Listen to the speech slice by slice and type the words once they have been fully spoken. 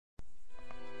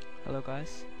Hello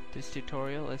guys, this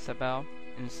tutorial is about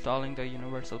installing the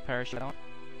universal parachute add-on.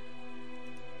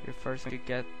 You're first going to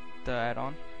get the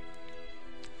add-on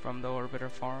from the Orbiter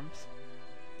forums.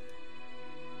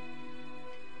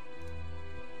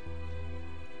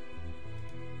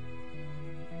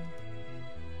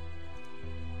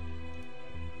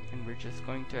 And we're just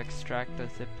going to extract the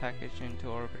zip package into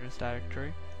Orbiter's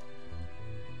directory.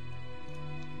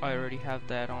 I already have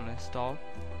the add-on installed,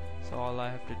 so all I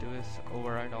have to do is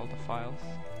override all the files.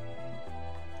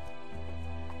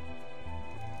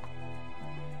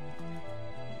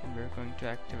 And we're going to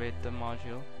activate the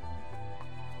module.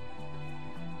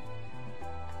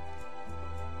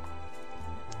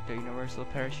 The Universal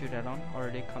Parachute add-on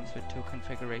already comes with two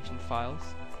configuration files,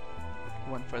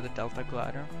 one for the Delta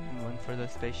Glider and one for the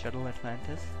Space Shuttle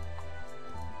Atlantis.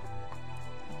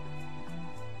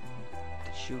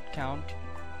 The chute count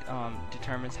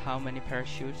determines how many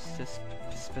parachutes this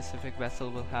specific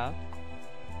vessel will have.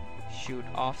 Chute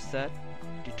offset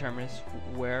determines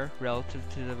where relative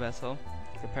to the vessel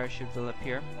the parachute will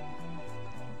appear.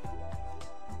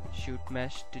 Chute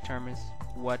mesh determines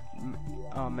what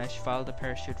mesh file the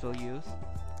parachute will use.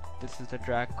 This is the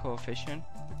drag coefficient,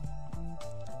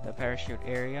 the parachute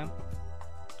area,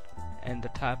 and the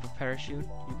type of parachute.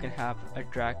 You can have a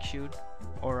drag chute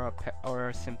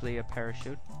or simply a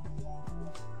parachute.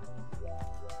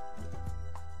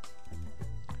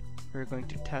 We're going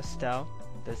to test out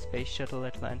the Space Shuttle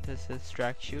Atlantis'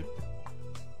 drag chute.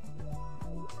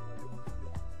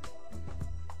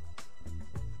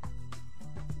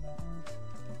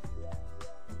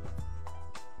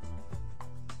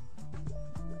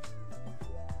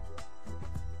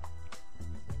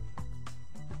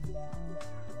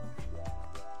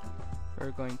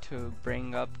 We're going to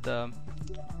bring up the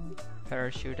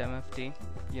Parachute MFD,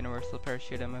 Universal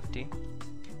Parachute MFD.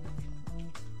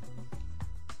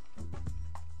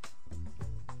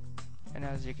 And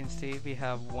as you can see, we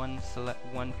have one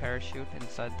parachute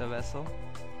inside the vessel.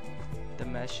 The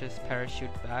mesh is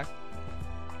parachute back,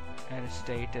 and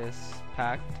state is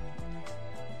packed,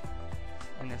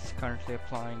 and it's currently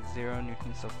applying 0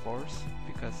 newtons of force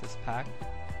because it's packed.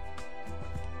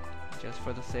 Just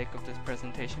for the sake of this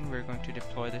presentation, we're going to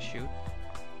deploy the chute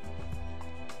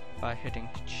by hitting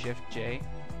Shift J,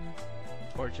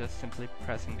 or just simply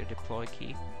pressing the deploy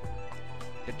key,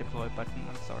 the deploy button,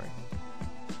 I'm sorry.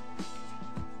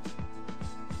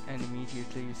 And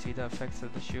immediately you see the effects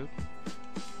of the chute.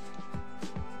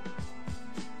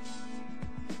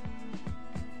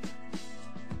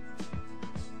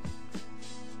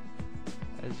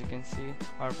 As you can see,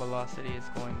 our velocity is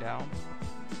going down,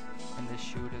 and the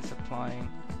chute is applying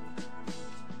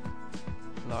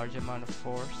a large amount of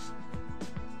force.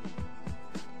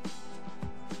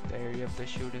 The area of the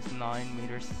chute is 9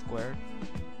 meters squared,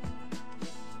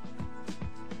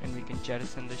 and we can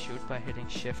jettison the chute by hitting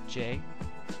Shift J.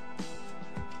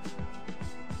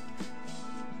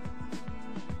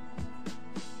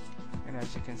 And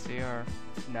as you can see, our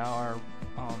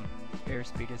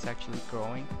airspeed is actually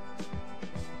growing.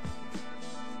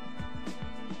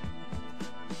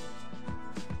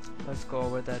 Let's go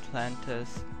over the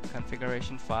Atlantis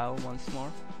configuration file once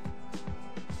more.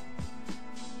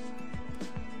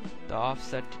 The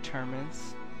offset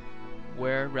determines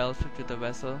where relative to the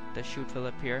vessel the chute will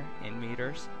appear in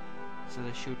meters. So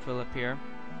the chute will appear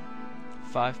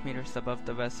 5 meters above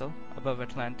the vessel, above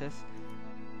Atlantis,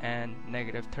 and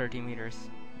negative 30 meters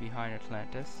behind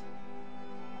Atlantis.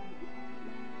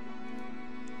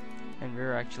 And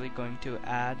we're actually going to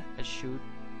add a chute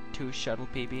to Shuttle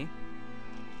PB.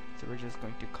 So we're just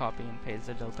going to copy and paste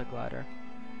the Delta Glider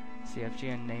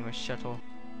CFG and name a Shuttle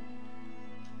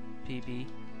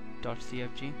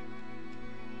PB.cfg.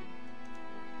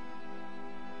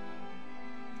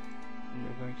 And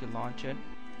we're going to launch it.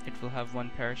 It will have one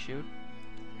parachute.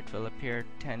 It will appear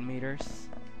 10 meters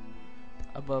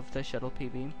above the Shuttle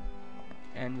PB,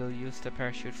 and we'll use the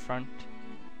parachute front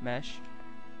mesh,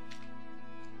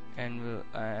 and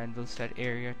we'll set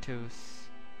area to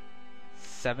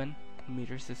 7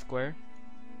 meters squared,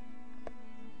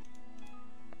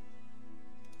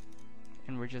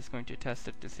 and we're just going to test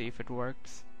it to see if it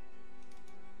works.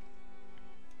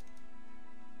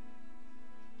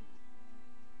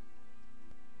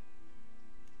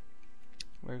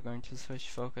 We're going to switch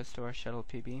focus to our Shuttle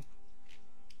PB,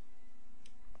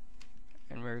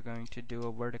 and we're going to do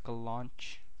a vertical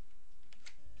launch.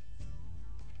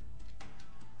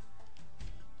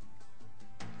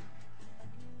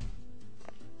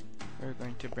 We're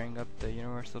going to bring up the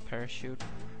Universal Parachute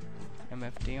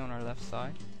MFD on our left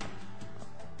side.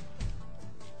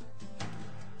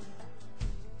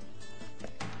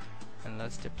 And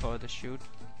let's deploy the chute.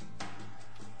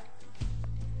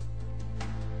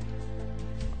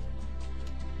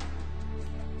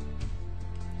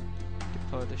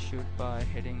 deploy the chute by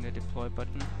hitting the deploy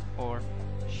button or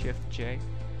Shift J.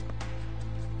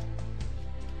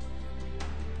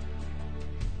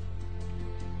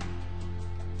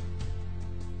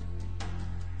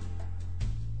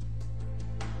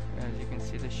 As you can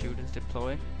see, the chute is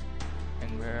deployed,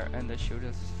 and the chute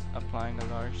is applying a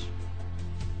large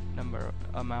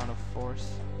amount of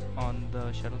force on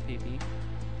the shuttle PV.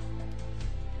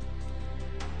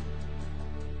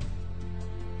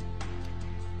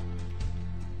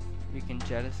 We can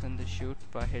jettison the chute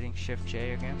by hitting Shift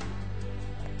J again.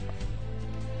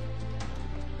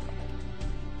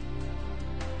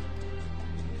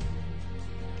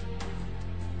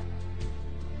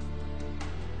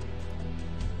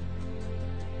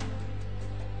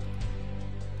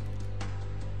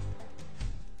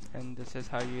 And this is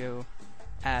how you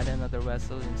add another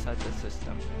vessel inside the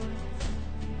system.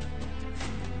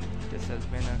 This has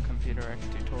been a computerex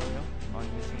tutorial on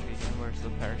using the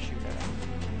universal parachute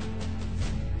app.